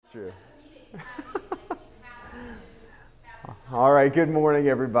True. All right, good morning,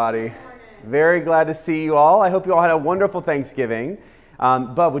 everybody. Very glad to see you all. I hope you all had a wonderful Thanksgiving.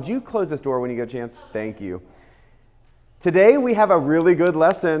 Bub, would you close this door when you get a chance? Thank you. Today we have a really good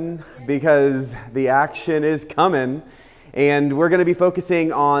lesson because the action is coming, and we're going to be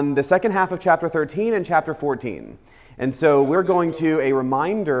focusing on the second half of chapter 13 and chapter 14. And so we're going to a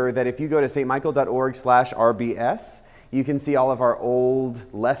reminder that if you go to stmichael.org/RBS, you can see all of our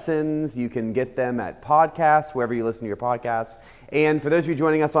old lessons. You can get them at podcasts, wherever you listen to your podcasts. And for those of you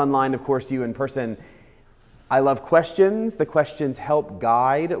joining us online, of course, you in person, I love questions. The questions help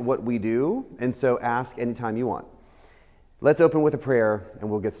guide what we do. And so ask anytime you want. Let's open with a prayer and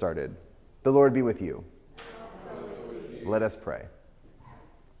we'll get started. The Lord be with you. Let us pray.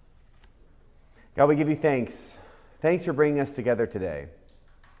 God, we give you thanks. Thanks for bringing us together today.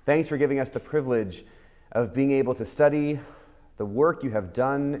 Thanks for giving us the privilege of being able to study the work you have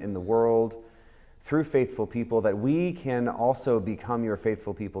done in the world through faithful people, that we can also become your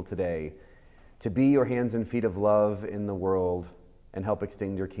faithful people today, to be your hands and feet of love in the world and help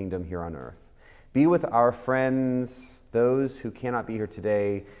extend your kingdom here on earth. Be with our friends, those who cannot be here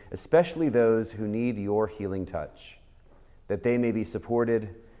today, especially those who need your healing touch, that they may be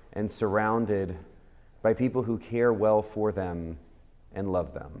supported and surrounded by people who care well for them and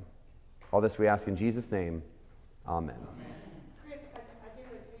love them. All this we ask in Jesus' name. Amen. Chris, I do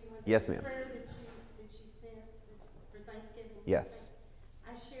want to tell you one thing. Yes, ma'am. The prayer that you sent for Thanksgiving. Yes.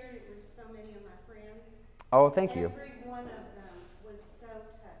 I shared it with so many of my friends. Oh, thank you. Every one of them was so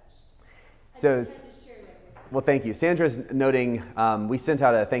touched. So I just had to share that with you. Well, thank you. Sandra's noting we sent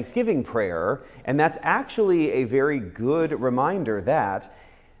out a Thanksgiving prayer, and that's actually a very good reminder that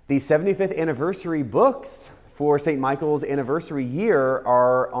the 75th anniversary books for St. Michael's anniversary year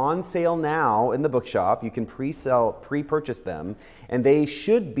are on sale now in the bookshop. You can pre-purchase them, and they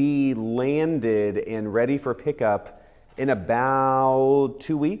should be landed and ready for pickup in about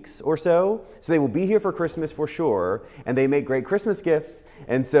 2 weeks or so. So they will be here for Christmas for sure, and they make great Christmas gifts.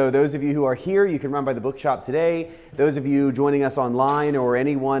 And so those of you who are here, you can run by the bookshop today. Those of you joining us online or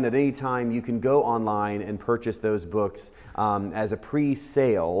anyone at any time, you can go online and purchase those books as a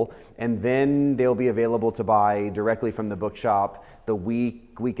pre-sale, and then they'll be available to buy directly from the bookshop the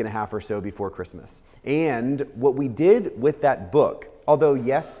week and a half or so before Christmas. And what we did with that book, although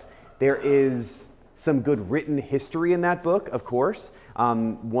yes, there is some good written history in that book, of course.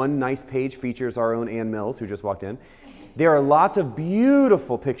 One nice page features our own Ann Mills, who just walked in. There are lots of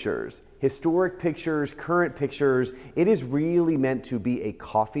beautiful pictures, historic pictures, current pictures. It is really meant to be a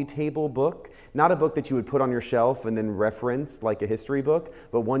coffee table book, not a book that you would put on your shelf and then reference like a history book,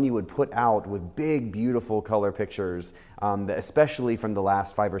 but one you would put out with big, beautiful color pictures, especially from the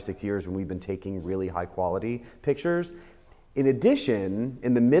last 5 or 6 years when we've been taking really high quality pictures. In addition,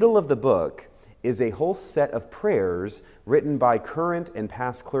 in the middle of the book, is a whole set of prayers written by current and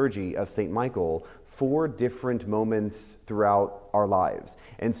past clergy of St. Michael for different moments throughout our lives.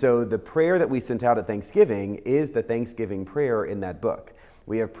 And so the prayer that we sent out at Thanksgiving is the Thanksgiving prayer in that book.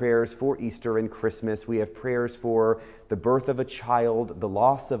 We have prayers for Easter and Christmas. We have prayers for the birth of a child, the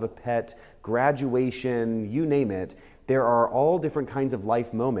loss of a pet, graduation, you name it. There are all different kinds of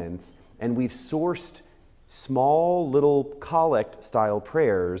life moments, and we've sourced small little collect-style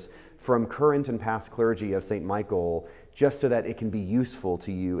prayers from current and past clergy of St. Michael, just so that it can be useful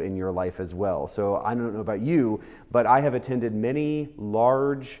to you in your life as well. So I don't know about you, but I have attended many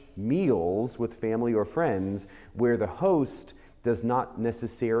large meals with family or friends where the host does not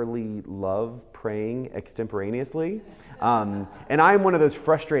necessarily love praying extemporaneously. And I'm one of those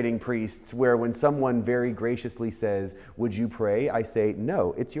frustrating priests where when someone very graciously says, "Would you pray?" I say,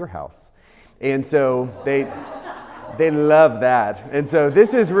 "No, it's your house." And so they love that. And so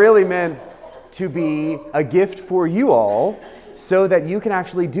this is really meant to be a gift for you all so that you can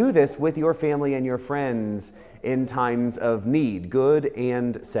actually do this with your family and your friends in times of need, good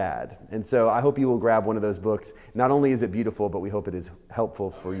and sad. And so I hope you will grab one of those books. Not only is it beautiful, but we hope it is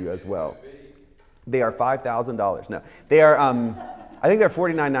helpful for you as well. They are $5,000. No, they are, I think they're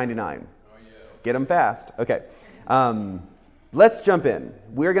 $49.99. Get them fast. Okay. Let's jump in.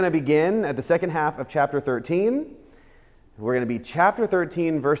 We're going to begin at the second half of chapter 13. We're going to be chapter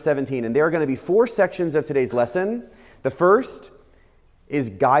 13, verse 17, and there are going to be 4 sections of today's lesson. The first is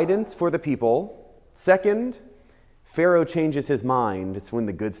guidance for the people. Second, Pharaoh changes his mind. It's when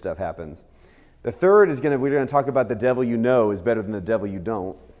the good stuff happens. The third is we're going to talk about the devil you know is better than the devil you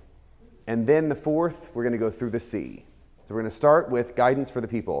don't. And then the fourth, we're going to go through the sea. So we're going to start with guidance for the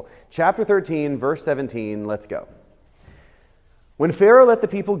people. Chapter 13, verse 17, let's go. When Pharaoh let the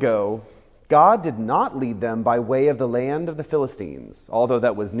people go, God did not lead them by way of the land of the Philistines, although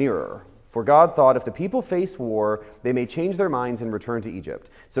that was nearer. For God thought, if the people face war, they may change their minds and return to Egypt.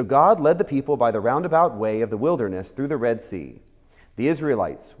 So God led the people by the roundabout way of the wilderness through the Red Sea. The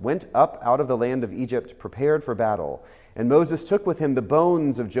Israelites went up out of the land of Egypt, prepared for battle. And Moses took with him the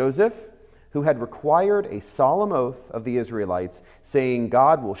bones of Joseph, who had required a solemn oath of the Israelites, saying,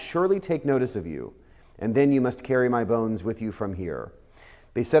 God will surely take notice of you, and then you must carry my bones with you from here.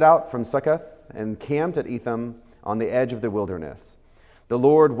 They set out from Succoth and camped at Etham on the edge of the wilderness. The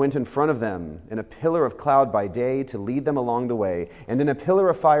Lord went in front of them in a pillar of cloud by day to lead them along the way, and in a pillar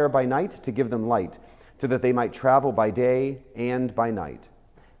of fire by night to give them light, so that they might travel by day and by night.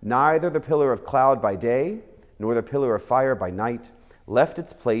 Neither the pillar of cloud by day nor the pillar of fire by night left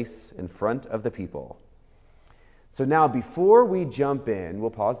its place in front of the people. So now, before we jump in, we'll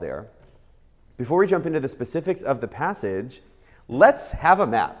pause there. Before we jump into the specifics of the passage, let's have a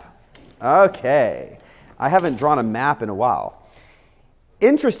map. Okay, I haven't drawn a map in a while.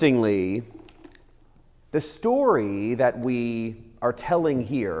 Interestingly, the story that we are telling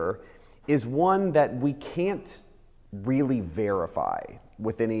here is one that we can't really verify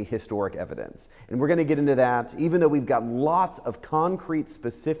with any historic evidence. And we're going to get into that, even though we've got lots of concrete,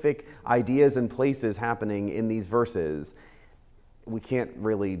 specific ideas and places happening in these verses, we can't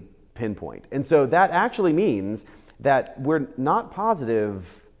really pinpoint. And so that actually means that we're not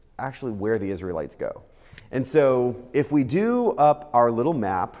positive actually where the Israelites go. And so if we do up our little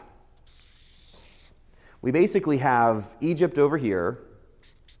map, we basically have Egypt over here.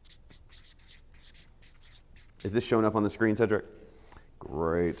 Is this showing up on the screen, Cedric?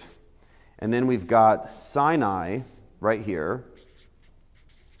 Great. And then we've got Sinai right here.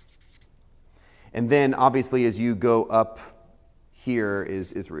 And then obviously as you go up here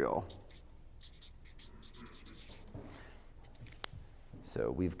is Israel.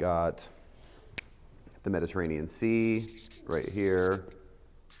 So we've got the Mediterranean Sea right here.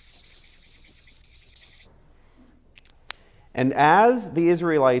 And as the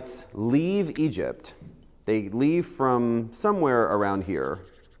Israelites leave Egypt, they leave from somewhere around here,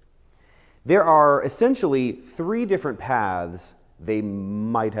 there are essentially three different paths they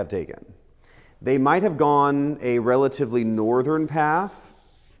might have taken. They might have gone a relatively northern path.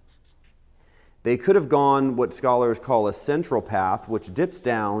 They could have gone what scholars call a central path, which dips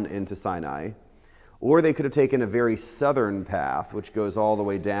down into Sinai. Or they could have taken a very southern path, which goes all the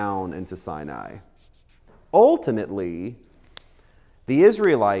way down into Sinai. Ultimately, the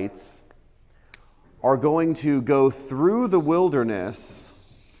Israelites are going to go through the wilderness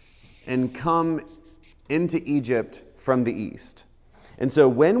and come into Egypt from the east. And so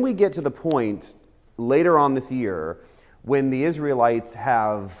when we get to the point later on this year when the Israelites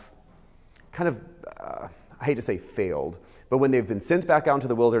have kind of, I hate to say failed, but when they've been sent back out into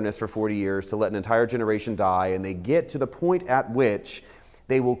the wilderness for 40 years to let an entire generation die, and they get to the point at which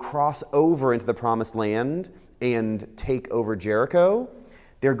they will cross over into the promised land and take over Jericho,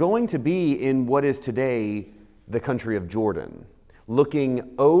 they're going to be in what is today the country of Jordan,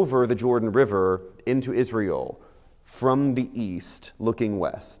 looking over the Jordan River into Israel from the east, looking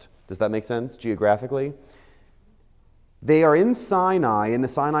west. Does that make sense geographically? They are in Sinai, in the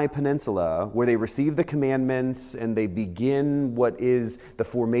Sinai Peninsula, where they receive the commandments and they begin what is the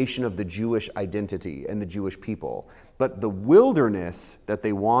formation of the Jewish identity and the Jewish people. But the wilderness that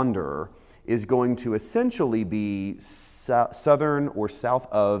they wander is going to essentially be southern or south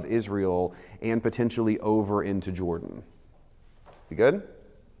of Israel and potentially over into Jordan. You good?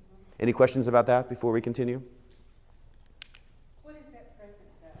 Any questions about that before we continue? What is that present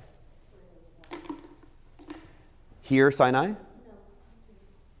day? Here, Sinai? No.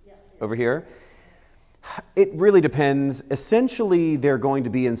 Yeah. Over here? It really depends. Essentially, they're going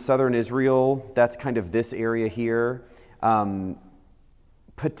to be in southern Israel. That's kind of this area here.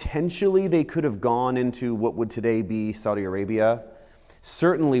 Potentially, they could have gone into what would today be Saudi Arabia.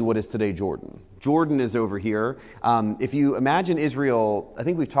 Certainly what is today Jordan. Jordan is over here. If you imagine Israel, I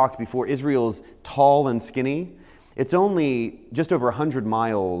think we've talked before, Israel's tall and skinny. It's only just over 100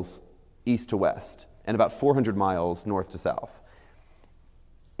 miles east to west and about 400 miles north to south.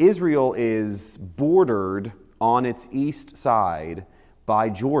 Israel is bordered on its east side by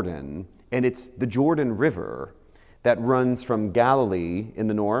Jordan, and it's the Jordan River that runs from Galilee in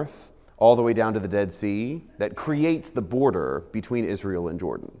the north all the way down to the Dead Sea that creates the border between Israel and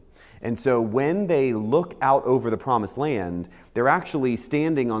Jordan. And so when they look out over the promised land, they're actually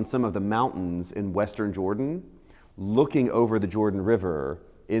standing on some of the mountains in western Jordan, looking over the Jordan River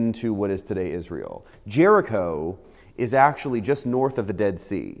into what is today Israel. Jericho is actually just north of the Dead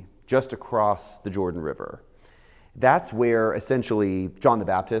Sea, just across the Jordan River. That's where essentially John the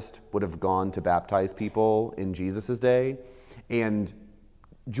Baptist would have gone to baptize people in Jesus' day. And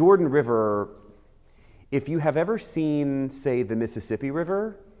Jordan River, if you have ever seen, say, the Mississippi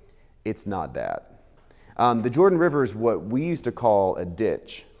River, it's not that. The Jordan River is what we used to call a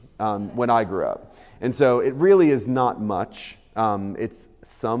ditch when I grew up. And so it really is not much. It's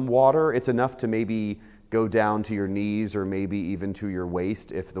some water. It's enough to maybe go down to your knees or maybe even to your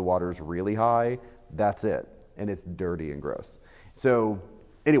waist if the water's really high. That's it. And it's dirty and gross. So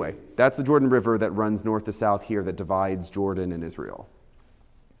anyway, that's the Jordan River that runs north to south here that divides Jordan and Israel.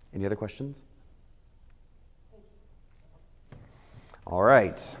 Any other questions? All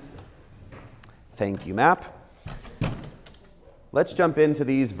right. Thank you, Map. Let's jump into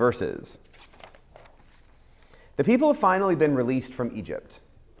these verses. The people have finally been released from Egypt.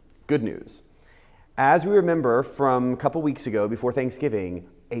 Good news. As we remember from a couple weeks ago before Thanksgiving,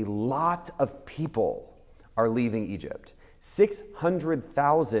 a lot of people are leaving Egypt.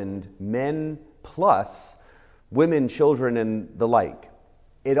 600,000 men plus women, children, and the like.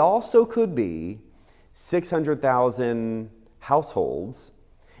 It also could be 600,000 households.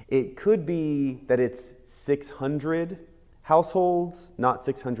 It could be that it's 600 households, not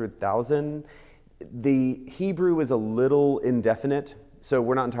 600,000. The Hebrew is a little indefinite, so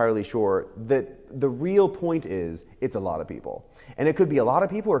we're not entirely sure. The real point is it's a lot of people. And it could be a lot of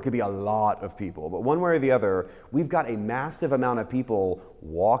people or it could be a lot of people. But one way or the other, we've got a massive amount of people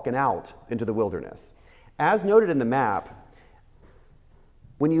walking out into the wilderness. As noted in the map,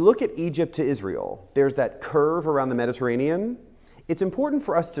 when you look at Egypt to Israel, there's that curve around the Mediterranean. It's important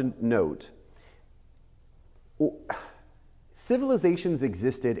for us to note civilizations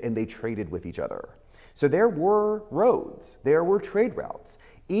existed and they traded with each other. So there were roads, there were trade routes.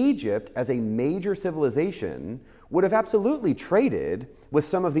 Egypt, as a major civilization, would have absolutely traded with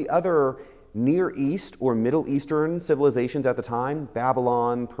some of the other Near East or Middle Eastern civilizations at the time,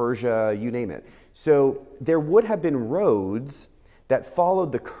 Babylon, Persia, you name it. So there would have been roads that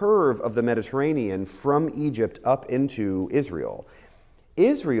followed the curve of the Mediterranean from Egypt up into Israel.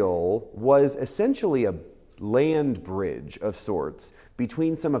 Israel was essentially a land bridge of sorts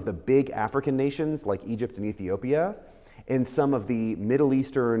between some of the big African nations like Egypt and Ethiopia and some of the Middle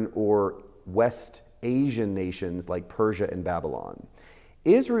Eastern or West Asian nations like Persia and Babylon.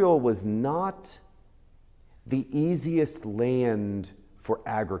 Israel was not the easiest land for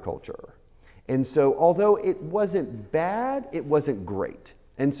agriculture. And so although it wasn't bad, it wasn't great.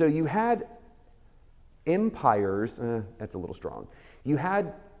 And so you had empires, that's a little strong. You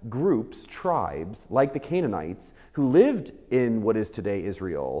had groups, tribes, like the Canaanites, who lived in what is today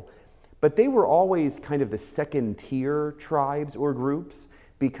Israel, but they were always kind of the second-tier tribes or groups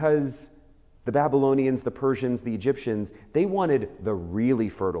because the Babylonians, the Persians, the Egyptians, they wanted the really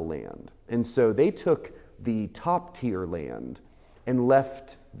fertile land. And so they took the top-tier land and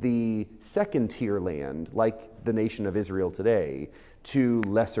left the second-tier land, like the nation of Israel today, to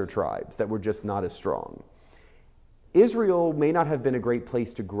lesser tribes that were just not as strong. Israel may not have been a great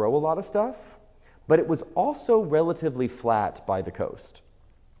place to grow a lot of stuff, but it was also relatively flat by the coast.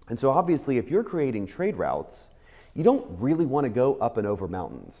 And so obviously, if you're creating trade routes, you don't really want to go up and over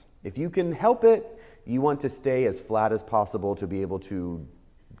mountains. If you can help it, you want to stay as flat as possible to be able to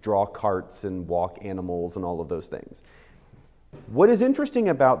draw carts and walk animals and all of those things. What is interesting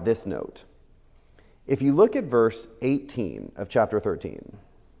about this note, if you look at verse 18 of chapter 13,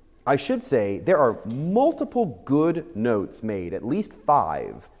 I should say there are multiple good notes made, at least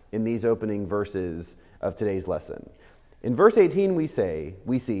 5 in these opening verses of today's lesson. In verse 18 we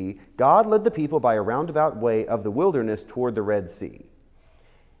see, God led the people by a roundabout way of the wilderness toward the Red Sea.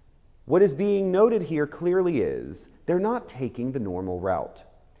 What is being noted here clearly is they're not taking the normal route.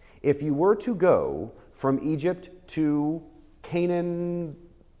 If you were to go from Egypt to Canaan,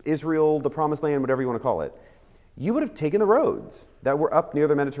 Israel, the Promised Land, whatever you want to call it, you would have taken the roads that were up near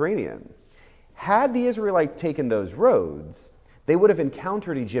the Mediterranean. Had the Israelites taken those roads, they would have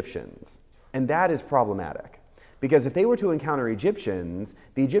encountered Egyptians, and that is problematic. Because if they were to encounter Egyptians,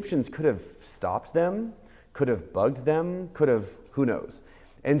 the Egyptians could have stopped them, could have bugged them, could have, who knows.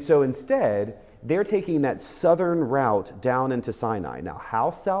 And so instead, they're taking that southern route down into Sinai. Now, how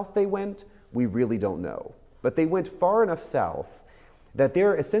south they went, we really don't know. But they went far enough south that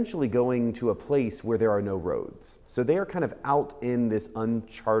they're essentially going to a place where there are no roads. So they are kind of out in this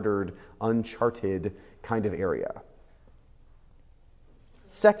uncharted kind of area.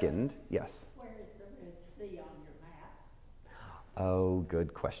 Second, yes? Where is the Red Sea on your map? Oh,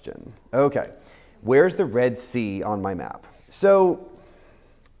 good question. Okay, where's the Red Sea on my map? So,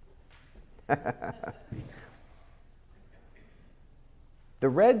 the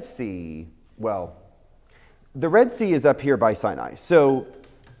Red Sea, well, the Red Sea is up here by Sinai. So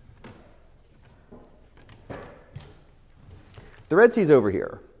the Red Sea is over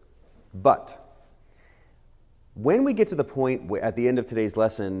here. But when we get to the point at the end of today's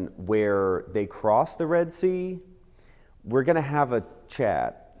lesson where they cross the Red Sea, we're going to have a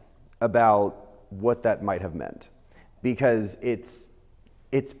chat about what that might have meant. Because it's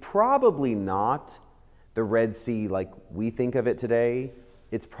probably not the Red Sea like we think of it today.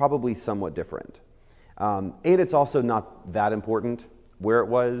 It's probably somewhat different. And it's also not that important where it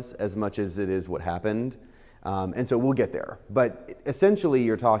was as much as it is what happened. And so we'll get there. But essentially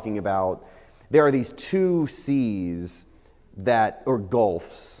you're talking about there are these two seas or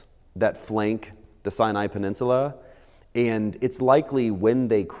gulfs that flank the Sinai Peninsula. And it's likely when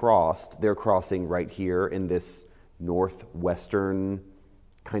they crossed, they're crossing right here in this northwestern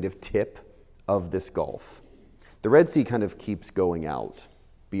kind of tip of this gulf. The Red Sea kind of keeps going out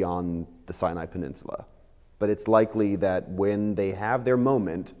beyond the Sinai Peninsula. But it's likely that when they have their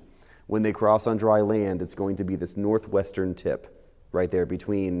moment, when they cross on dry land, it's going to be this northwestern tip right there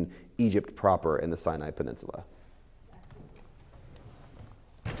between Egypt proper and the Sinai Peninsula.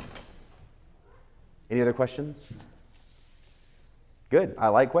 Any other questions? Good. I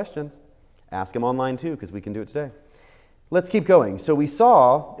like questions. Ask them online too, because we can do it today. Let's keep going. So we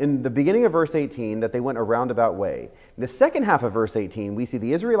saw in the beginning of verse 18 that they went a roundabout way. In the second half of verse 18, we see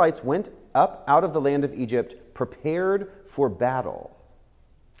the Israelites went up out of the land of Egypt, prepared for battle.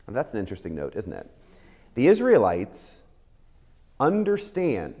 And that's an interesting note, isn't it? The Israelites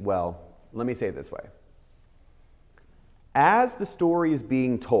understand, well, let me say it this way. As the story is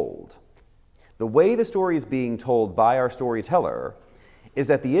being told, the way the story is being told by our storyteller is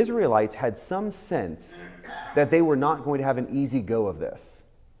that the Israelites had some sense that they were not going to have an easy go of this,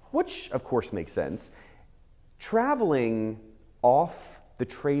 which of course makes sense. Traveling off the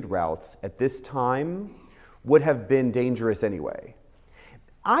trade routes at this time would have been dangerous anyway.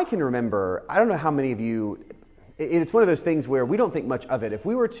 I can remember, I don't know how many of you, it's one of those things where we don't think much of it. If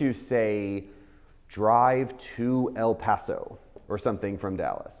we were to say, drive to El Paso or something from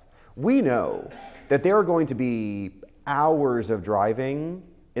Dallas, we know that there are going to be hours of driving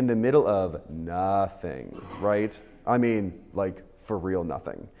in the middle of nothing, right? I mean, like, for real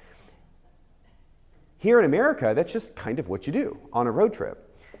nothing. Here in America, that's just kind of what you do on a road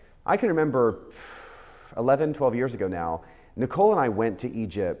trip. I can remember 11, 12 years ago now, Nicole and I went to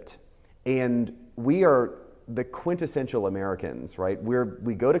Egypt, and we are the quintessential Americans, right?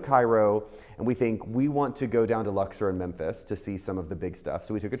 We go to Cairo, and we think we want to go down to Luxor and Memphis to see some of the big stuff,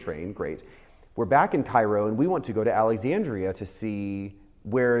 so we took a train, great. We're back in Cairo, and we want to go to Alexandria to see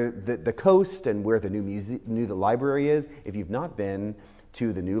where the coast and where the new library is. If you've not been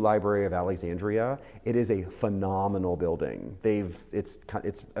to the new Library of Alexandria, it is a phenomenal building. It's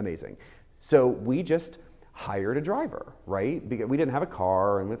amazing. So we just hired a driver, right? Because we didn't have a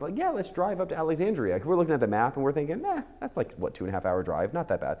car, and we're like, yeah, let's drive up to Alexandria. We're looking at the map, and we're thinking, that's like, 2.5 hour drive, not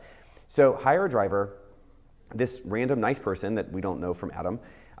that bad. So hire a driver, this random nice person that we don't know from Adam,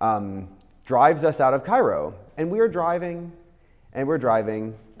 drives us out of Cairo. And we're driving, and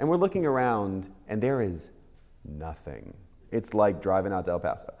we're looking around, and there is nothing. It's like driving out to El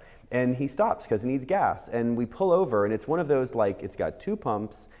Paso. And he stops because he needs gas. And we pull over, and it's one of those, like, it's got 2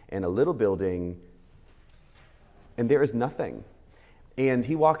 pumps and a little building, and there is nothing. And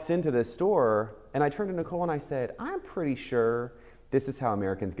he walks into this store, and I turned to Nicole and I said, I'm pretty sure this is how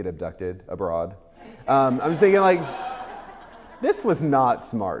Americans get abducted abroad. I was thinking, like, this was not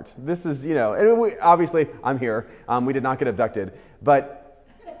smart. This is, and obviously I'm here. We did not get abducted. But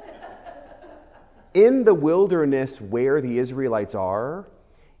in the wilderness where the Israelites are,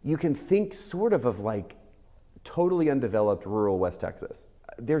 you can think sort of like totally undeveloped rural West Texas.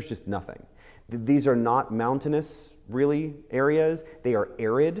 There's just nothing. These are not mountainous, really, areas. They are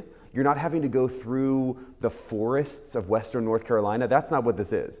arid. You're not having to go through the forests of western North Carolina. That's not what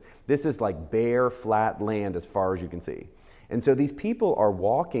this is. This is like bare, flat land as far as you can see. And so these people are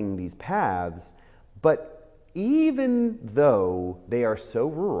walking these paths, but even though they are so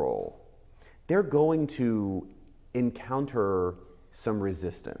rural, they're going to encounter some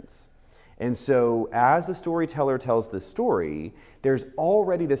resistance. And so as the storyteller tells this story, there's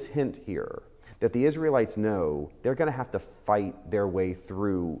already this hint here that the Israelites know they're going to have to fight their way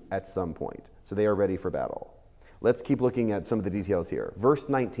through at some point. So they are ready for battle. Let's keep looking at some of the details here. Verse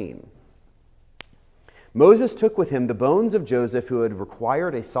 19. Moses took with him the bones of Joseph, who had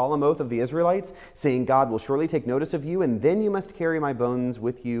required a solemn oath of the Israelites, saying, God will surely take notice of you, and then you must carry my bones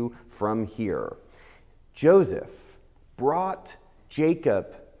with you from here. Joseph brought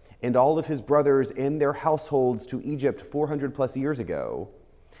Jacob and all of his brothers and their households to Egypt 400 plus years ago.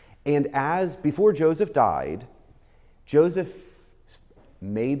 And before Joseph died, Joseph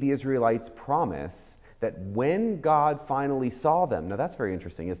made the Israelites promise that when God finally saw them, now that's very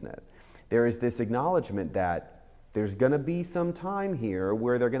interesting, isn't it? There is this acknowledgement that there's going to be some time here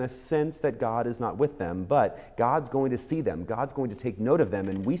where they're going to sense that God is not with them, but God's going to see them. God's going to take note of them.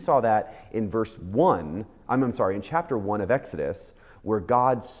 And we saw that in in chapter 1 of Exodus, where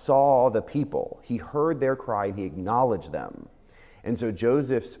God saw the people. He heard their cry and he acknowledged them. And so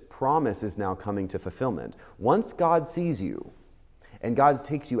Joseph's promise is now coming to fulfillment. Once God sees you, and God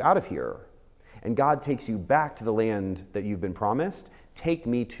takes you out of here, and God takes you back to the land that you've been promised, take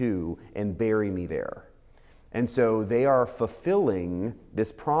me too and bury me there. And so they are fulfilling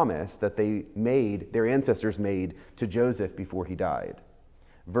this promise that their ancestors made to Joseph before he died.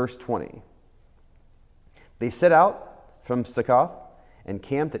 Verse 20. They set out from Succoth and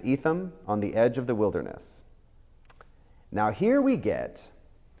camped at Etham on the edge of the wilderness. Now here we get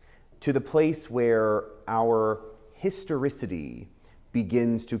to the place where our historicity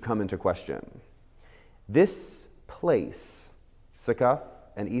begins to come into question. This place, Succoth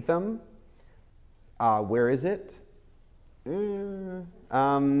and Etham, where is it? We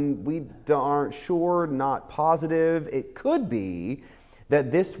aren't sure, not positive. It could be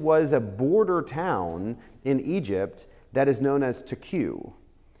that this was a border town in Egypt that is known as Tekoa.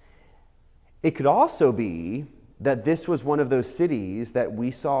 It could also be that this was one of those cities that we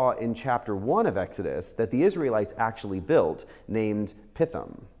saw in chapter 1 of Exodus that the Israelites actually built, named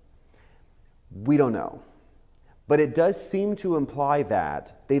Pithom. We don't know. But it does seem to imply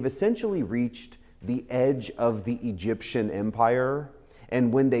that they've essentially reached the edge of the Egyptian empire,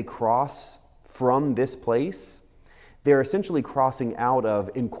 and when they cross from this place, they're essentially crossing out of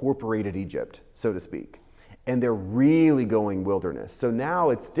incorporated Egypt, so to speak. And they're really going wilderness. So now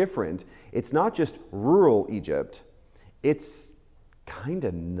it's different. It's not just rural Egypt. It's kind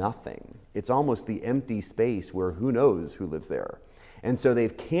of nothing. It's almost the empty space where who knows who lives there. And so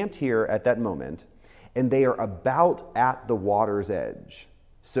they've camped here at that moment, and they are about at the water's edge.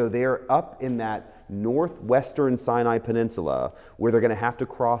 So they're up in that northwestern Sinai Peninsula where they're going to have to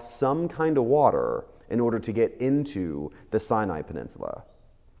cross some kind of water in order to get into the Sinai Peninsula.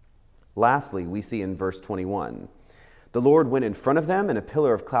 Lastly, we see in verse 21, the Lord went in front of them in a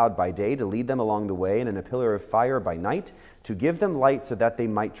pillar of cloud by day to lead them along the way, and in a pillar of fire by night to give them light so that they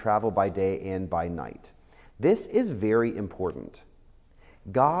might travel by day and by night. This is very important.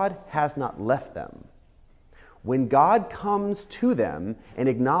 God has not left them. When God comes to them and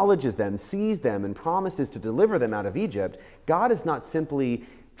acknowledges them, sees them, and promises to deliver them out of Egypt, God is not simply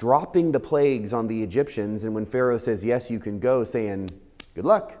dropping the plagues on the Egyptians, and when Pharaoh says, yes, you can go, saying, good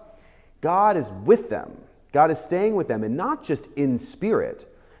luck. God is with them. God is staying with them, and not just in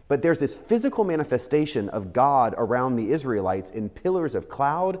spirit, but there's this physical manifestation of God around the Israelites in pillars of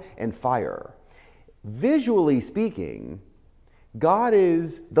cloud and fire. Visually speaking, God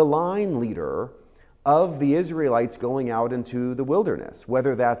is the line leader of the Israelites going out into the wilderness.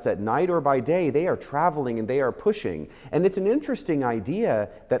 Whether that's at night or by day, they are traveling and they are pushing. And it's an interesting idea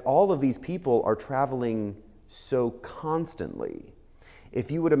that all of these people are traveling so constantly.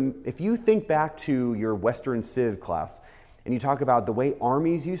 If you think back to your Western Civ class and you talk about the way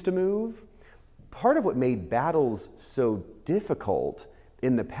armies used to move, part of what made battles so difficult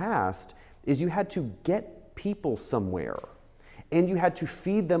in the past is you had to get people somewhere. And you had to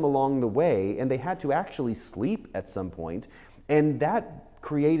feed them along the way, and they had to actually sleep at some point, and that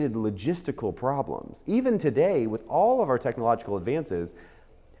created logistical problems. Even today, with all of our technological advances,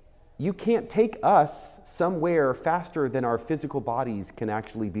 you can't take us somewhere faster than our physical bodies can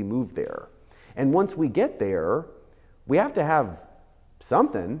actually be moved there. And once we get there, we have to have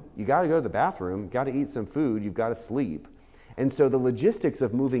something. You got to go to the bathroom, got to eat some food, you've got to sleep. And so the logistics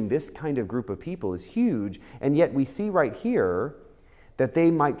of moving this kind of group of people is huge, and yet we see right here that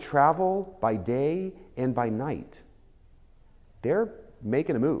they might travel by day and by night. They're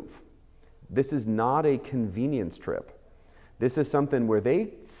making a move. This is not a convenience trip. This is something where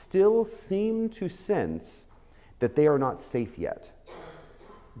they still seem to sense that they are not safe yet.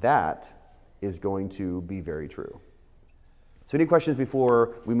 That is going to be very true. So any questions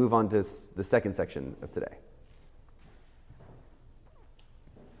before we move on to the second section of today?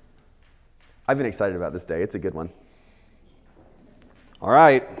 I've been excited about this day. It's a good one. All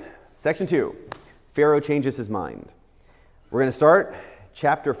right, section 2. Pharaoh changes his mind. We're going to start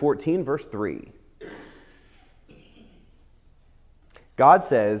chapter 14, verse 3. God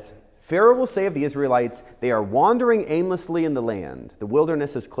says, Pharaoh will say of the Israelites, they are wandering aimlessly in the land. The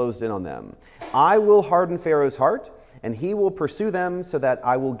wilderness has closed in on them. I will harden Pharaoh's heart, and he will pursue them so that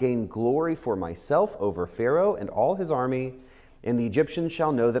I will gain glory for myself over Pharaoh and all his army, and the Egyptians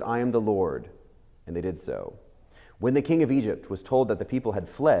shall know that I am the Lord." And they did so. When the king of Egypt was told that the people had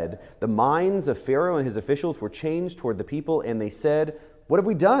fled, the minds of Pharaoh and his officials were changed toward the people, and they said, "What have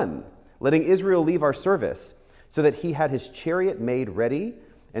we done, letting Israel leave our service?" So that he had his chariot made ready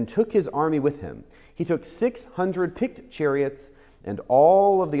and took his army with him. He took 600 picked chariots and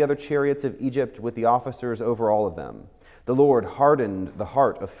all of the other chariots of Egypt with the officers over all of them. The Lord hardened the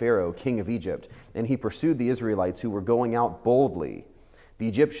heart of Pharaoh, king of Egypt, and he pursued the Israelites who were going out boldly. The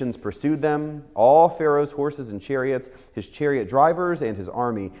Egyptians pursued them, all Pharaoh's horses and chariots, his chariot drivers and his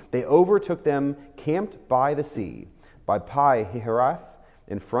army. They overtook them, camped by the sea, by Pi-Hahiroth,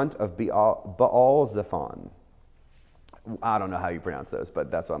 in front of Baal-Zephon. I don't know how you pronounce those,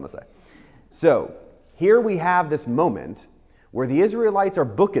 but that's what I'm going to say. So here we have this moment where the Israelites are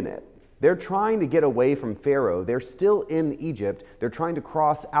booking it. They're trying to get away from Pharaoh. They're still in Egypt. They're trying to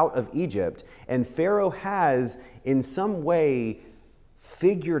cross out of Egypt. And Pharaoh has, in some way,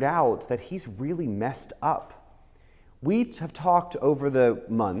 figured out that he's really messed up. We have talked over the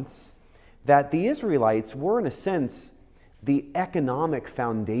months that the Israelites were, in a sense, the economic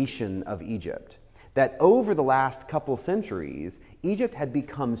foundation of Egypt. That over the last couple centuries, Egypt had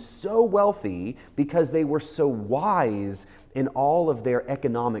become so wealthy because they were so wise in all of their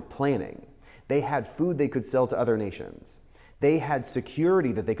economic planning. They had food they could sell to other nations. They had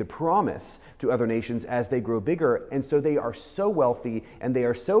security that they could promise to other nations as they grow bigger. And so they are so wealthy and they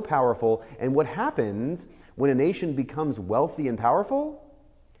are so powerful. And what happens when a nation becomes wealthy and powerful?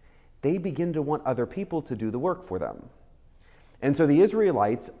 They begin to want other people to do the work for them. And so the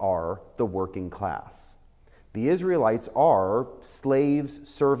Israelites are the working class. The Israelites are slaves,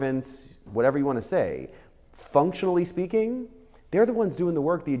 servants, whatever you want to say. Functionally speaking, they're the ones doing the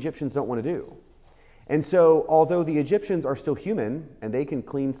work the Egyptians don't want to do. And so, although the Egyptians are still human and they can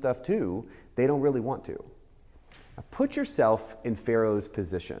clean stuff too, they don't really want to. Now, put yourself in Pharaoh's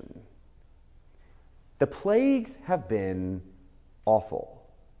position. The plagues have been awful.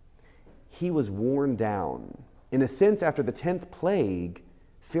 He was worn down. In a sense, after the 10th plague,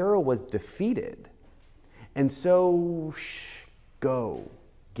 Pharaoh was defeated. And so, go.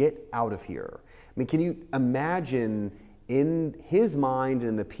 Get out of here. I mean, can you imagine in his mind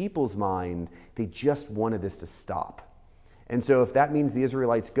and in the people's mind, they just wanted this to stop. And so if that means the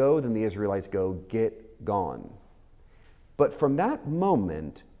Israelites go, then the Israelites go, get gone. But from that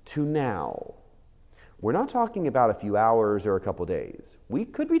moment to now, we're not talking about a few hours or a couple days. We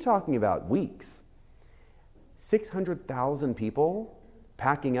could be talking about weeks. 600,000 people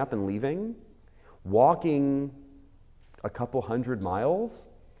packing up and leaving, walking a couple hundred miles.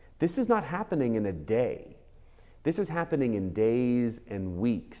 This is not happening in a day. This is happening in days and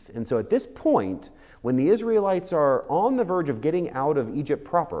weeks. And so at this point, when the Israelites are on the verge of getting out of Egypt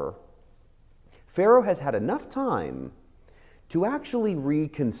proper, Pharaoh has had enough time to actually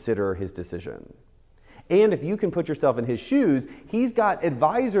reconsider his decision. And if you can put yourself in his shoes, he's got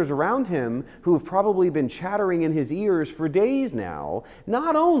advisors around him who have probably been chattering in his ears for days now.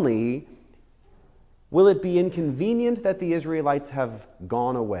 Not only will it be inconvenient that the Israelites have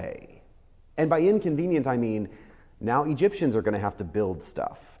gone away, and by inconvenient I mean now Egyptians are going to have to build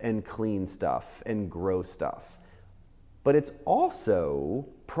stuff and clean stuff and grow stuff. But it's also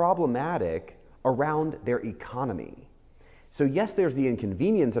problematic around their economy. So yes, there's the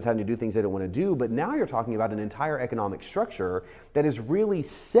inconvenience of having to do things they don't want to do, but now you're talking about an entire economic structure that is really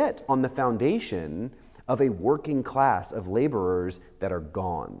set on the foundation of a working class of laborers that are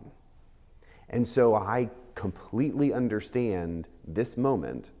gone. And so I completely understand this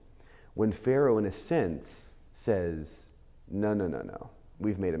moment when Pharaoh, in a sense, says, no,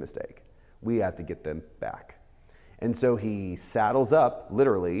 we've made a mistake. We have to get them back. And so he saddles up,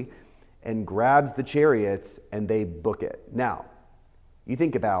 literally, and grabs the chariots, and they book it. Now, you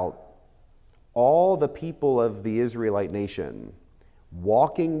think about all the people of the Israelite nation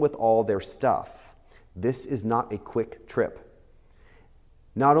walking with all their stuff. This is not a quick trip.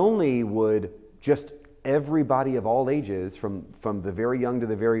 Not only would just everybody of all ages, from the very young to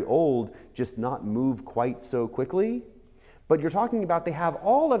the very old, just not move quite so quickly, but you're talking about they have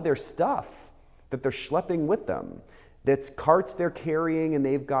all of their stuff that they're schlepping with them. That's carts they're carrying, and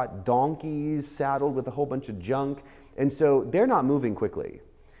they've got donkeys saddled with a whole bunch of junk. And so they're not moving quickly.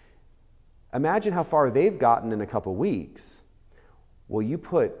 Imagine how far they've gotten in a couple weeks. Well, you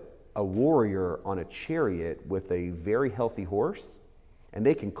put a warrior on a chariot with a very healthy horse, and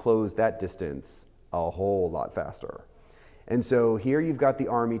they can close that distance a whole lot faster. And so here you've got the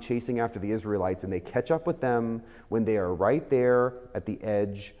army chasing after the Israelites, and they catch up with them when they are right there at the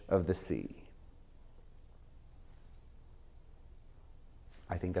edge of the sea.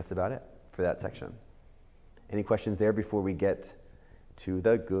 I think that's about it for that section. Any questions there before we get to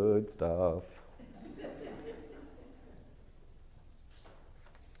the good stuff?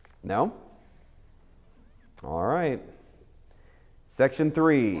 No? All right. Section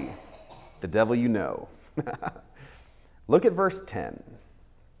 3, the devil you know. Look at verse 10.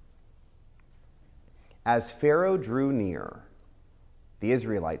 As Pharaoh drew near, the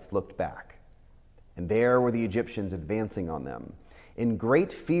Israelites looked back, and there were the Egyptians advancing on them. In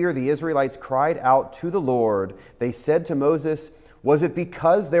great fear, the Israelites cried out to the Lord. They said to Moses, "Was it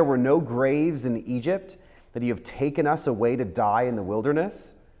because there were no graves in Egypt that you have taken us away to die in the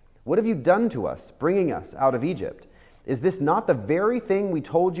wilderness? What have you done to us, bringing us out of Egypt? Is this not the very thing we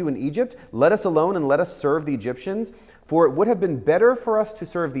told you in Egypt? Let us alone and let us serve the Egyptians. For it would have been better for us to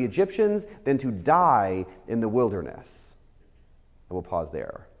serve the Egyptians than to die in the wilderness." I will pause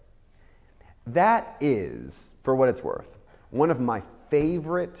there. That is, for what it's worth, one of my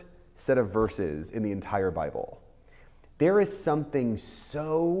favorite set of verses in the entire Bible. There is something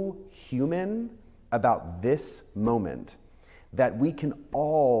so human about this moment that we can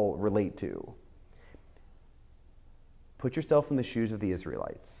all relate to. Put yourself in the shoes of the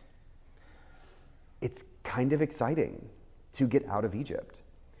Israelites. It's kind of exciting to get out of Egypt.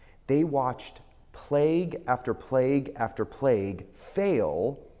 They watched plague after plague after plague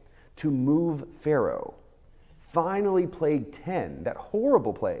fail to move Pharaoh. Finally, plague 10, that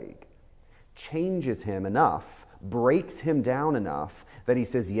horrible plague, changes him enough, breaks him down enough that he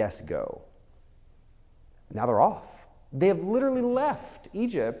says, "Yes, go." Now they're off. They have literally left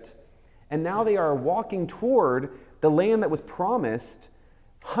Egypt, and now they are walking toward the land that was promised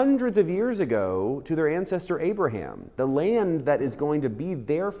hundreds of years ago to their ancestor Abraham, the land that is going to be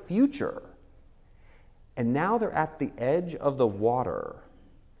their future. And now they're at the edge of the water,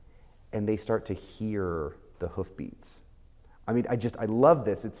 and they start to hear the hoofbeats. I mean, I love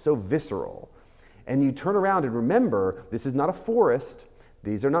this. It's so visceral. And you turn around and remember, this is not a forest.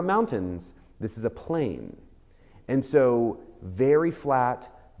 These are not mountains. This is a plain. And so very flat,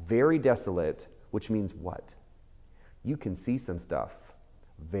 very desolate, which means what? You can see some stuff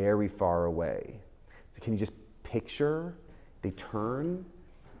very far away. So can you just picture? They turn,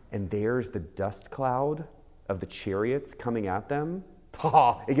 and there's the dust cloud of the chariots coming at them.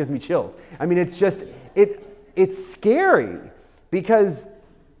 Oh, it gives me chills. I mean, it's just, it's scary because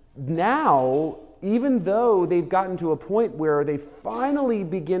now, even though they've gotten to a point where they finally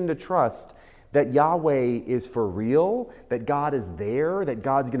begin to trust that Yahweh is for real, that God is there, that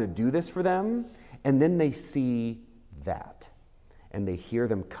God's going to do this for them, and then they see that, and they hear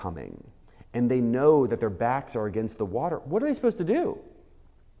them coming, and they know that their backs are against the water. What are they supposed to do?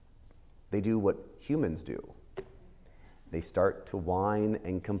 They do what humans do. They start to whine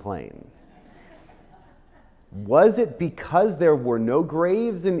and complain. Was it because there were no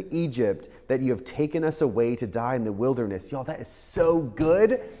graves in Egypt that you have taken us away to die in the wilderness? Y'all, that is so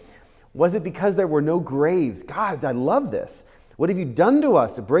good. Was it because there were no graves? God, I love this. What have you done to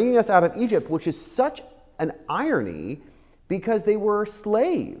us, bringing us out of Egypt, which is such an irony because they were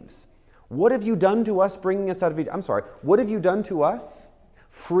slaves. What have you done to us, bringing us out of Egypt? I'm sorry, what have you done to us,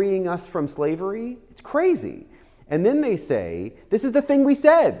 freeing us from slavery? It's crazy. And then they say, this is the thing we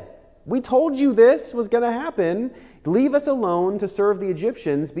said. We told you this was going to happen. Leave us alone to serve the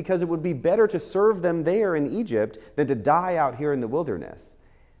Egyptians because it would be better to serve them there in Egypt than to die out here in the wilderness.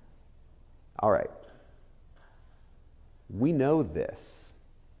 All right. We know this.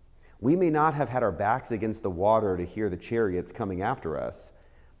 We may not have had our backs against the water to hear the chariots coming after us,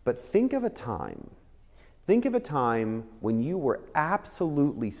 but think of a time when you were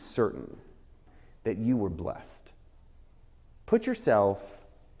absolutely certain that you were blessed. Put yourself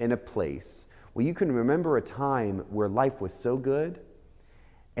in a place where you can remember a time where life was so good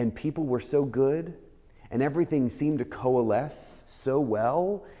and people were so good and everything seemed to coalesce so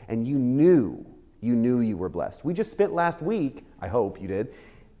well, and you knew you were blessed. We just spent last week, I hope you did,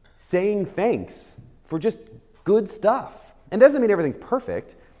 saying thanks for just good stuff. And it doesn't mean everything's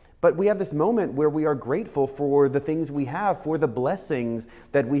perfect, but we have this moment where we are grateful for the things we have, for the blessings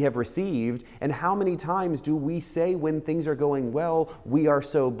that we have received. And how many times do we say when things are going well, we are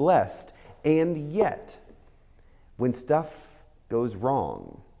so blessed? And yet, when stuff goes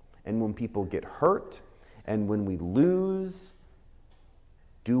wrong, and when people get hurt, and when we lose,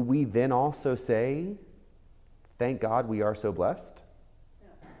 do we then also say, thank God we are so blessed?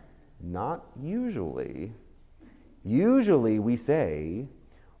 Not usually. Usually we say,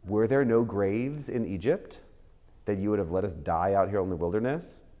 were there no graves in Egypt that you would have let us die out here in the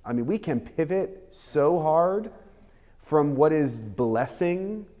wilderness? I mean, we can pivot so hard from what is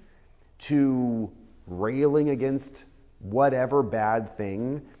blessing to railing against whatever bad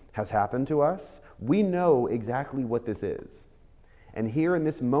thing has happened to us, we know exactly what this is. And here in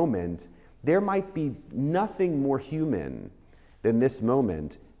this moment, there might be nothing more human than this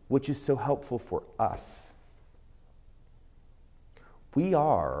moment, which is so helpful for us. We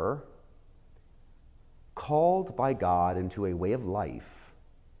are called by God into a way of life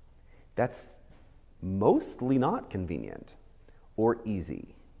that's mostly not convenient or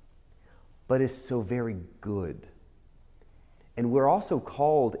easy, but is so very good. And we're also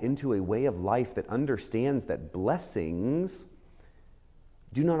called into a way of life that understands that blessings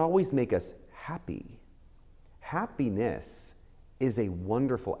do not always make us happy. Happiness is a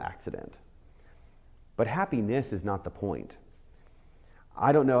wonderful accident, but happiness is not the point.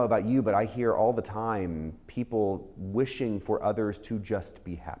 I don't know about you, but I hear all the time people wishing for others to just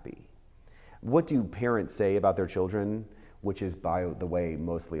be happy. What do parents say about their children? Which is, by the way,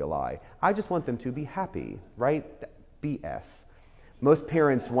 mostly a lie. I just want them to be happy, right? BS. Most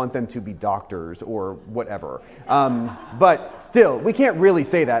parents want them to be doctors or whatever. But still, we can't really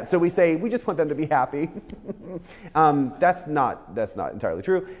say that. So we say, we just want them to be happy. That's not entirely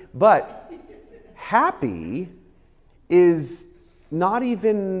true. But happy is not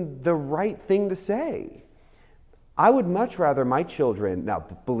even the right thing to say. I would much rather my children, now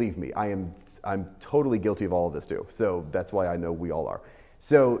believe me, I'm totally guilty of all of this too. So that's why I know we all are.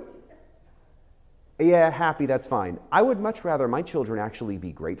 So yeah, happy, that's fine. I would much rather my children actually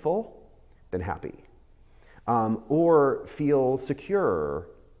be grateful than happy, or feel secure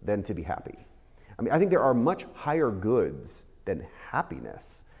than to be happy. I mean, I think there are much higher goods than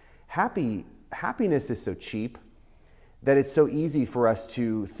happiness. Happiness is so cheap that it's so easy for us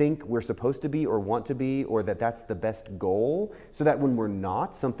to think we're supposed to be or want to be, or that that's the best goal, so that when we're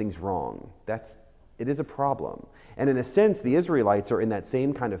not, something's wrong. It is a problem. And in a sense, the Israelites are in that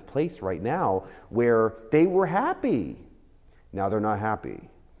same kind of place right now where they were happy. Now they're not happy.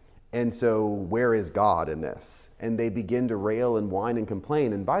 And so where is God in this? And they begin to rail and whine and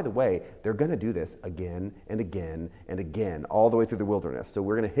complain. And by the way, they're going to do this again and again and again, all the way through the wilderness. So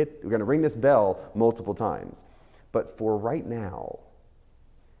we're going to ring this bell multiple times. But for right now,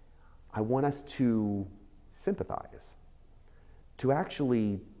 I want us to sympathize, to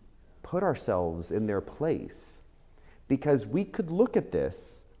actually put ourselves in their place, because we could look at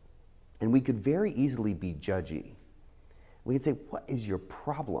this and we could very easily be judgy. We could say, what is your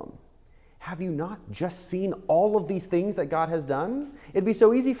problem? Have you not just seen all of these things that God has done? It'd be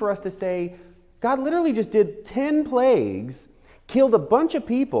so easy for us to say, God literally just did 10 plagues, killed a bunch of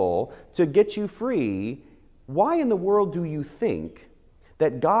people to get you free. Why in the world do you think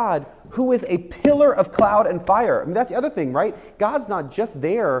that God, who is a pillar of cloud and fire, I mean, that's the other thing, right? God's not just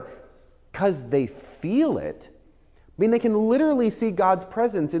there because they feel it. I mean, they can literally see God's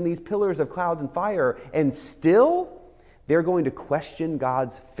presence in these pillars of cloud and fire, and still they're going to question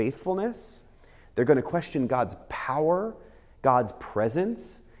God's faithfulness. They're going to question God's power, God's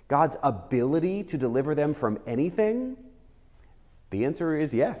presence, God's ability to deliver them from anything. The answer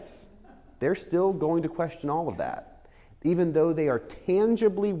is yes. They're still going to question all of that, even though they are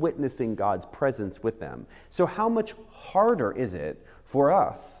tangibly witnessing God's presence with them. So how much harder is it for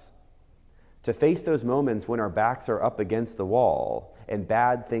us to face those moments when our backs are up against the wall and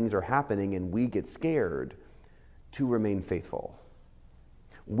bad things are happening and we get scared, to remain faithful?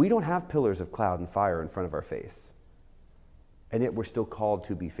 We don't have pillars of cloud and fire in front of our face, and yet we're still called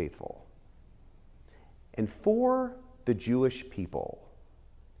to be faithful. And for the Jewish people,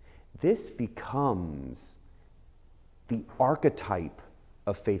 this becomes the archetype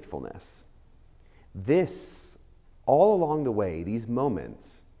of faithfulness. This, all along the way, these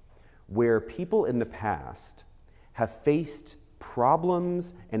moments where people in the past have faced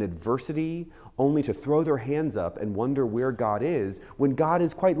problems and adversity only to throw their hands up and wonder where God is, when God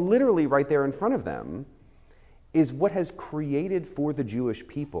is quite literally right there in front of them, is what has created for the Jewish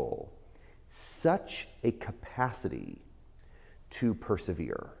people such a capacity to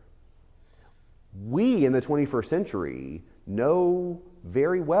persevere. We in the 21st century know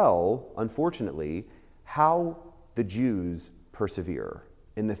very well, unfortunately, how the Jews persevere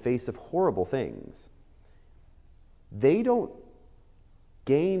in the face of horrible things. They don't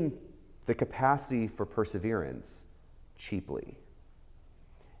gain the capacity for perseverance cheaply.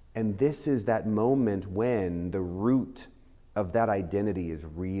 And this is that moment when the root of that identity is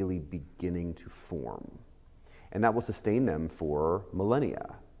really beginning to form. And that will sustain them for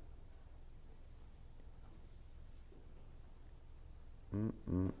millennia.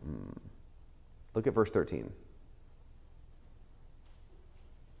 Look at verse 13.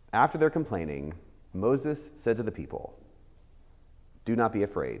 After their complaining, Moses said to the people, "Do not be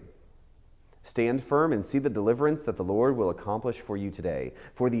afraid. Stand firm and see the deliverance that the Lord will accomplish for you today.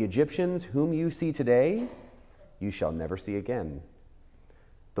 For the Egyptians whom you see today, you shall never see again.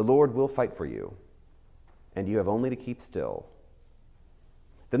 The Lord will fight for you, and you have only to keep still."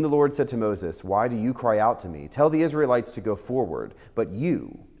 Then the Lord said to Moses, "Why do you cry out to me? Tell the Israelites to go forward. But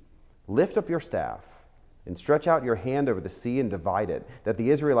you, lift up your staff and stretch out your hand over the sea and divide it, that the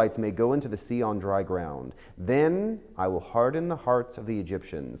Israelites may go into the sea on dry ground. Then I will harden the hearts of the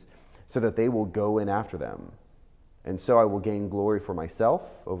Egyptians, so that they will go in after them. And so I will gain glory for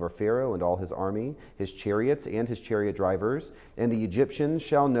myself over Pharaoh and all his army, his chariots and his chariot drivers, and the Egyptians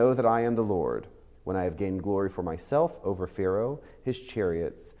shall know that I am the Lord, when I have gained glory for myself over Pharaoh, his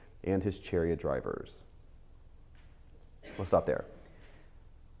chariots, and his chariot drivers." We'll stop there.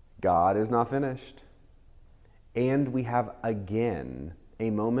 God is not finished. And we have again a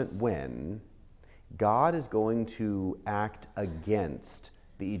moment when God is going to act against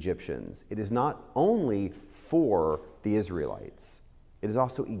the Egyptians. It is not only for the Israelites, it is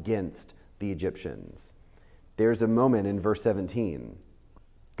also against the Egyptians. There's a moment in verse 17.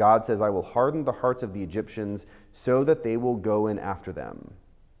 God says, "I will harden the hearts of the Egyptians so that they will go in after them."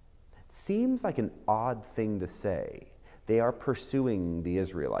 It seems like an odd thing to say. They are pursuing the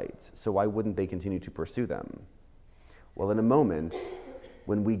Israelites, so why wouldn't they continue to pursue them? Well, in a moment,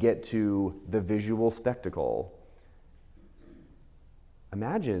 when we get to the visual spectacle,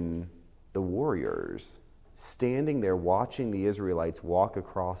 imagine the warriors standing there watching the Israelites walk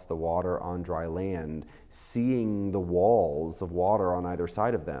across the water on dry land, seeing the walls of water on either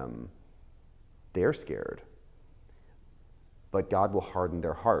side of them. They're scared. But God will harden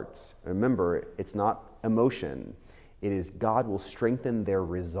their hearts. Remember, it's not emotion. It is God will strengthen their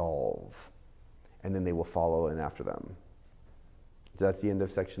resolve, and then they will follow in after them. So that's the end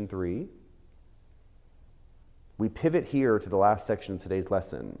of section 3. We pivot here to the last section of today's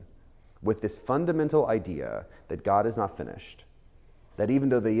lesson with this fundamental idea that God is not finished, that even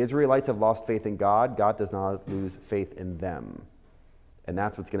though the Israelites have lost faith in God, God does not lose faith in them. And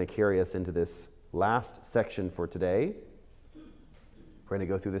that's what's going to carry us into this last section for today. We're going to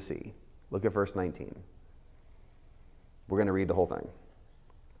go through the sea. Look at verse 19. We're going to read the whole thing.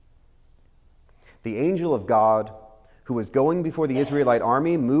 "The angel of God, who was going before the Israelite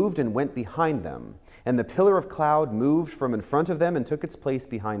army, moved and went behind them. And the pillar of cloud moved from in front of them and took its place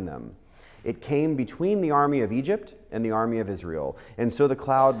behind them. It came between the army of Egypt and the army of Israel. And so the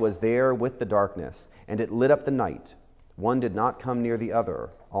cloud was there with the darkness, and it lit up the night. One did not come near the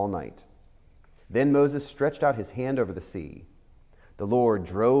other all night. Then Moses stretched out his hand over the sea. The Lord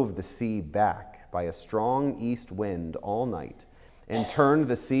drove the sea back by a strong east wind all night, and turned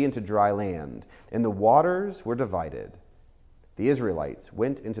the sea into dry land, and the waters were divided. The Israelites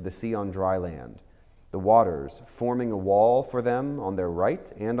went into the sea on dry land, the waters forming a wall for them on their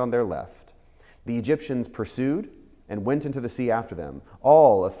right and on their left. The Egyptians pursued and went into the sea after them,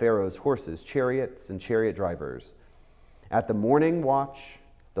 all of Pharaoh's horses, chariots, and chariot drivers. At the morning watch,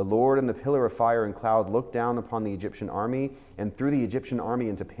 the Lord in the pillar of fire and cloud looked down upon the Egyptian army and threw the Egyptian army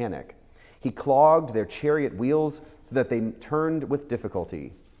into panic. He clogged their chariot wheels so that they turned with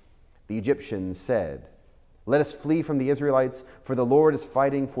difficulty. The Egyptians said, 'Let us flee from the Israelites, for the Lord is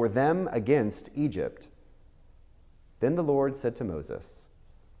fighting for them against Egypt.' Then the Lord said to Moses,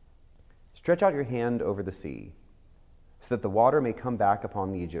 'Stretch out your hand over the sea, so that the water may come back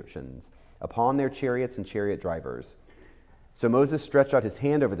upon the Egyptians, upon their chariots and chariot drivers.' So Moses stretched out his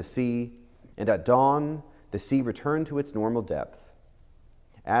hand over the sea, and at dawn the sea returned to its normal depth.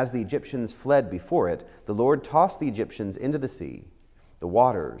 As the Egyptians fled before it, the Lord tossed the Egyptians into the sea. The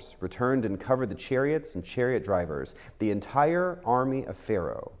waters returned and covered the chariots and chariot drivers, the entire army of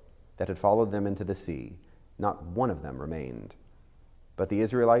Pharaoh that had followed them into the sea. Not one of them remained. But the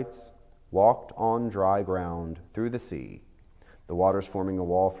Israelites walked on dry ground through the sea, the waters forming a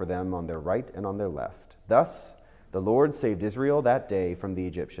wall for them on their right and on their left. Thus the Lord saved Israel that day from the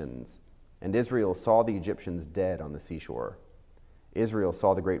Egyptians, and Israel saw the Egyptians dead on the seashore. Israel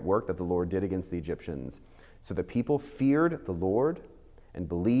saw the great work that the Lord did against the Egyptians. So the people feared the Lord and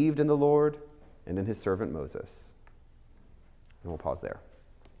believed in the Lord and in his servant Moses." And we'll pause there.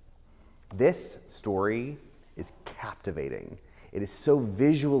 This story is captivating. It is so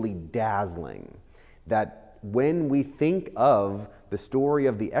visually dazzling that when we think of the story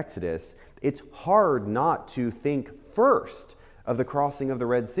of the Exodus, it's hard not to think first of the crossing of the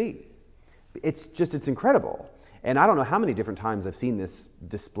Red Sea. It's incredible. And I don't know how many different times I've seen this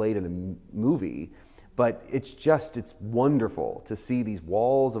displayed in a movie, but it's wonderful to see these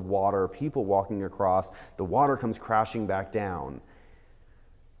walls of water, people walking across, the water comes crashing back down.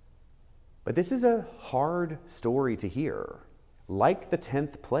 But this is a hard story to hear. Like the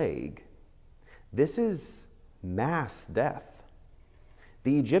 10th plague, This is mass death.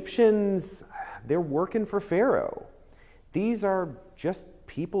 The Egyptians, they're working for Pharaoh. These are just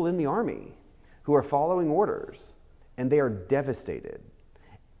people in the army who are following orders, and they are devastated.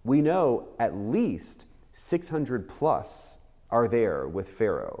 We know at least 600 plus are there with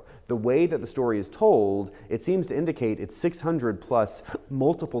Pharaoh. The way that the story is told, it seems to indicate it's 600 plus,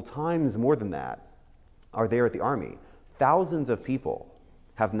 multiple times more than that, are there at the army. Thousands of people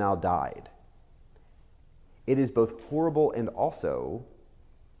have now died. It is both horrible and also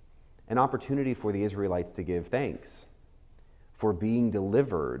an opportunity for the Israelites to give thanks for being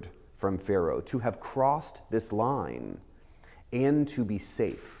delivered from Pharaoh, to have crossed this line and to be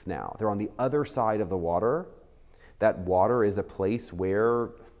safe now. They're on the other side of the water. That water is a place where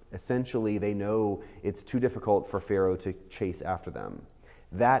essentially they know it's too difficult for Pharaoh to chase after them.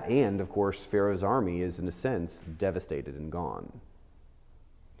 That and, of course, Pharaoh's army is, in a sense, devastated and gone.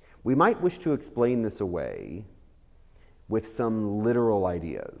 We might wish to explain this away with some literal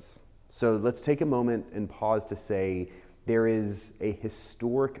ideas. So let's take a moment and pause to say there is a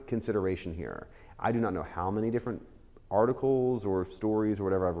historic consideration here. I do not know how many different articles or stories or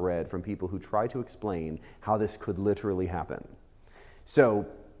whatever I've read from people who try to explain how this could literally happen. So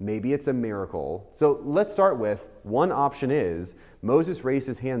maybe it's a miracle. So let's start with one option is Moses raised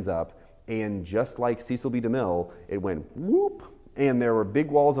his hands up, and just like Cecil B. DeMille, it went whoop, and there were big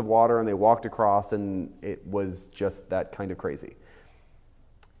walls of water, and they walked across, and it was just that kind of crazy.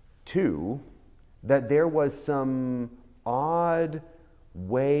 Two, that there was some odd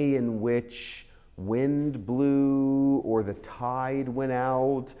way in which wind blew or the tide went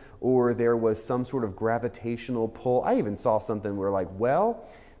out or there was some sort of gravitational pull. I even saw something where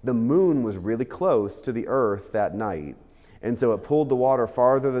the moon was really close to the earth that night, and so it pulled the water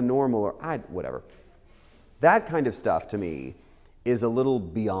farther than normal, or whatever. That kind of stuff to me is a little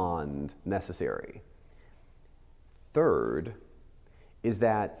beyond necessary. Third is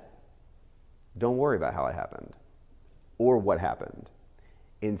that don't worry about how it happened or what happened.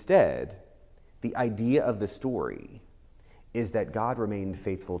 Instead, the idea of the story is that God remained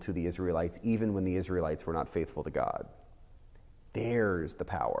faithful to the Israelites even when the Israelites were not faithful to God. There's the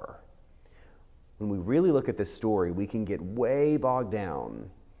power. When we really look at this story, we can get way bogged down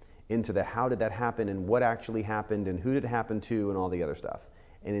into the how did that happen and what actually happened and who did it happen to and all the other stuff.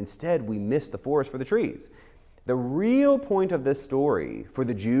 And instead, we miss the forest for the trees. The real point of this story for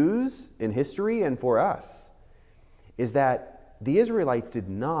the Jews in history and for us is that the Israelites did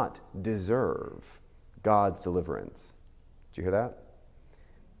not deserve God's deliverance. Did you hear that?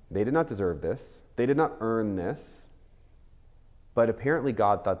 They did not deserve this. They did not earn this. But apparently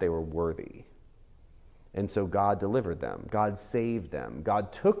God thought they were worthy. And so God delivered them. God saved them.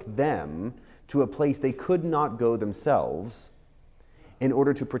 God took them to a place they could not go themselves in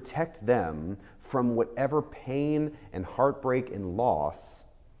order to protect them from whatever pain and heartbreak and loss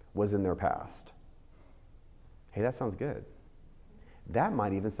was in their past. Hey, that sounds good. That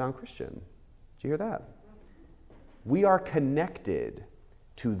might even sound Christian. Did you hear that? We are connected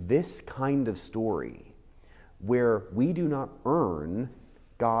to this kind of story where we do not earn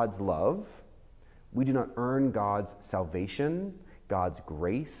God's love, we do not earn God's salvation, God's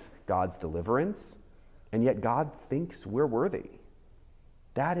grace, God's deliverance, and yet God thinks we're worthy.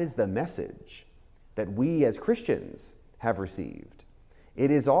 That is the message that we as Christians have received.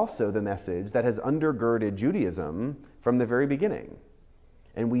 It is also the message that has undergirded Judaism from the very beginning.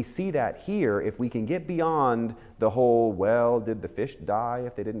 And we see that here if we can get beyond the whole, did the fish die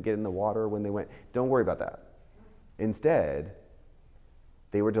if they didn't get in the water when they went? Don't worry about that. Instead,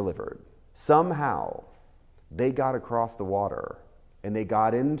 they were delivered. Somehow, they got across the water and they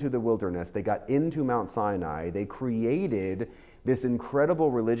got into the wilderness. They got into Mount Sinai. They created this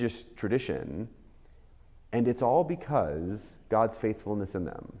incredible religious tradition, and it's all because God's faithfulness in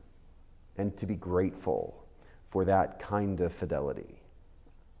them, and to be grateful for that kind of fidelity.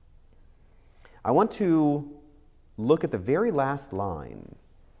 I want to look at the very last line,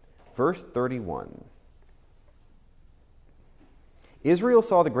 verse 31. Israel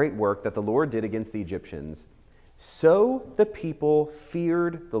saw the great work that the Lord did against the Egyptians, so the people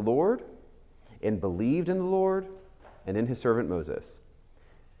feared the Lord and believed in the Lord and in his servant Moses.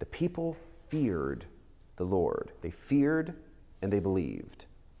 The people feared the Lord. They feared and they believed.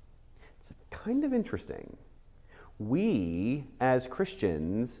 It's kind of interesting. We, as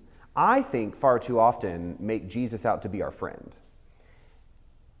Christians, I think far too often make Jesus out to be our friend.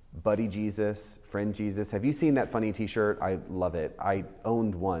 Buddy Jesus, friend Jesus. Have you seen that funny t-shirt? I love it. I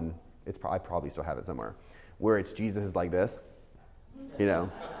owned one. I probably still have it somewhere. Where it's Jesus is like this.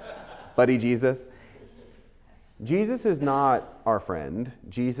 Buddy Jesus. Jesus is not our friend.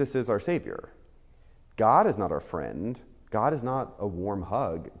 Jesus is our Savior. God is not our friend. God is not a warm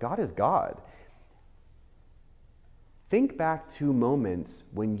hug. God is God. Think back to moments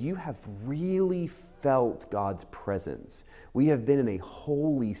when you have really felt God's presence. We have been in a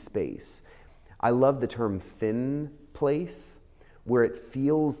holy space. I love the term thin place, where it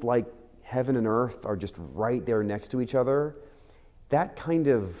feels like heaven and earth are just right there next to each other. That kind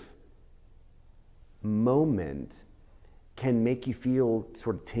of moment can make you feel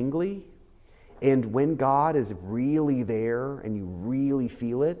sort of tingly. And when God is really there and you really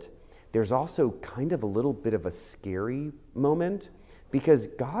feel it, there's also kind of a little bit of a scary moment, because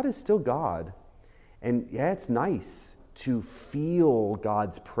God is still God. And yeah, it's nice to feel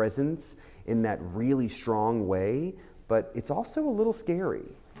God's presence in that really strong way, but it's also a little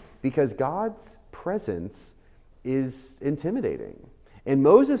scary because God's presence is intimidating. And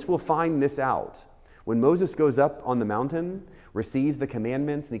Moses will find this out. When Moses goes up on the mountain, receives the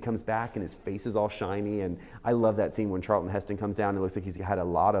commandments, and he comes back and his face is all shiny. And I love that scene when Charlton Heston comes down and it looks like he's had a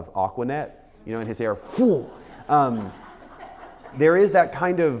lot of Aquanet, in his hair. There is that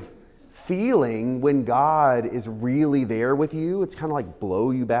kind of feeling when God is really there with you. It's kind of like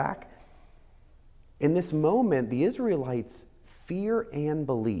blow you back. In this moment, the Israelites fear and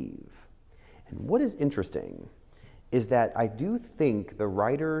believe. And what is interesting is that I do think the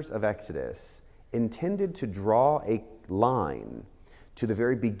writers of Exodus intended to draw a line to the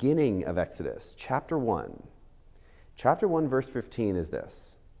very beginning of Exodus, chapter 1. Chapter 1, verse 15 is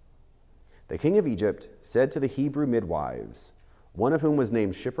this. The king of Egypt said to the Hebrew midwives, one of whom was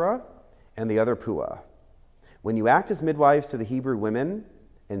named Shiphrah and the other Puah, when you act as midwives to the Hebrew women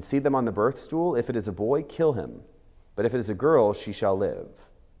and see them on the birth stool, if it is a boy, kill him. But if it is a girl, she shall live.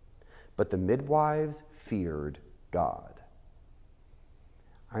 But the midwives feared God.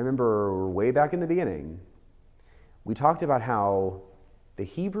 I remember way back in the beginning, we talked about how the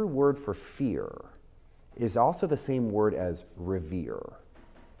Hebrew word for fear is also the same word as revere.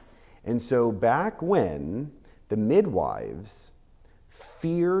 And so back when the midwives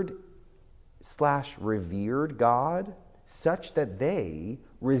feared/revered God such that they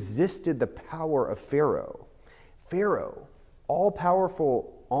resisted the power of Pharaoh. Pharaoh, all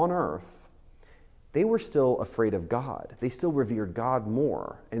powerful on earth, they were still afraid of God. They still revered God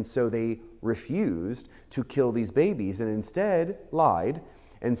more. And so they refused to kill these babies and instead lied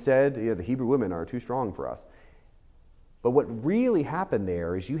and said, the Hebrew women are too strong for us. But what really happened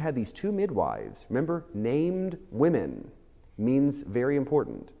there is you had these two midwives. Remember, named women means very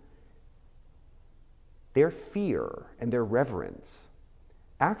important. Their fear and their reverence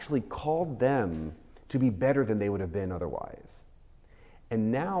actually called them to be better than they would have been otherwise. And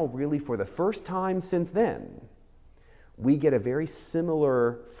now, really, for the first time since then, we get a very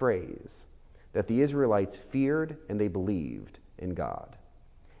similar phrase, that the Israelites feared and they believed in God.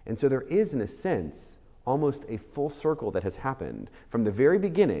 And so there is, in a sense, almost a full circle that has happened from the very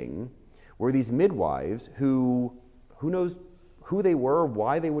beginning, where these midwives, who knows who they were,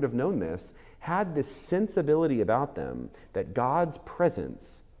 why they would have known this, had this sensibility about them that God's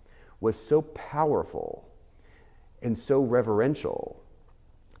presence was so powerful and so reverential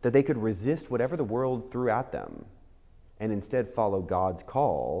that they could resist whatever the world threw at them and instead follow God's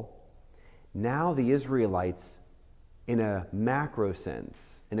call. Now the Israelites, in a macro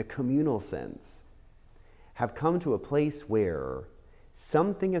sense, in a communal sense, have come to a place where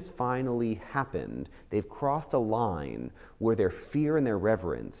something has finally happened. They've crossed a line where their fear and their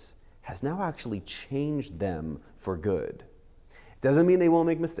reverence has now actually changed them for good. It doesn't mean they won't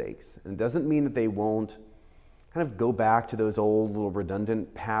make mistakes, and it doesn't mean that they won't kind of go back to those old little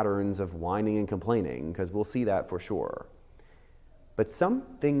redundant patterns of whining and complaining, because we'll see that for sure. But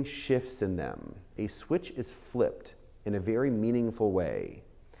something shifts in them. A switch is flipped in a very meaningful way.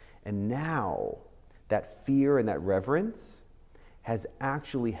 And now that fear and that reverence has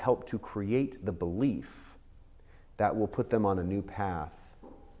actually helped to create the belief that will put them on a new path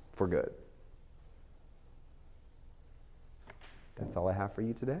for good. That's all I have for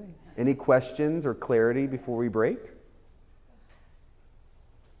you today. Any questions or clarity before we break?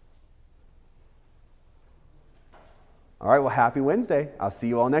 All right, well, happy Wednesday. I'll see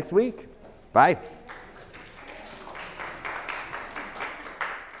you all next week. Bye.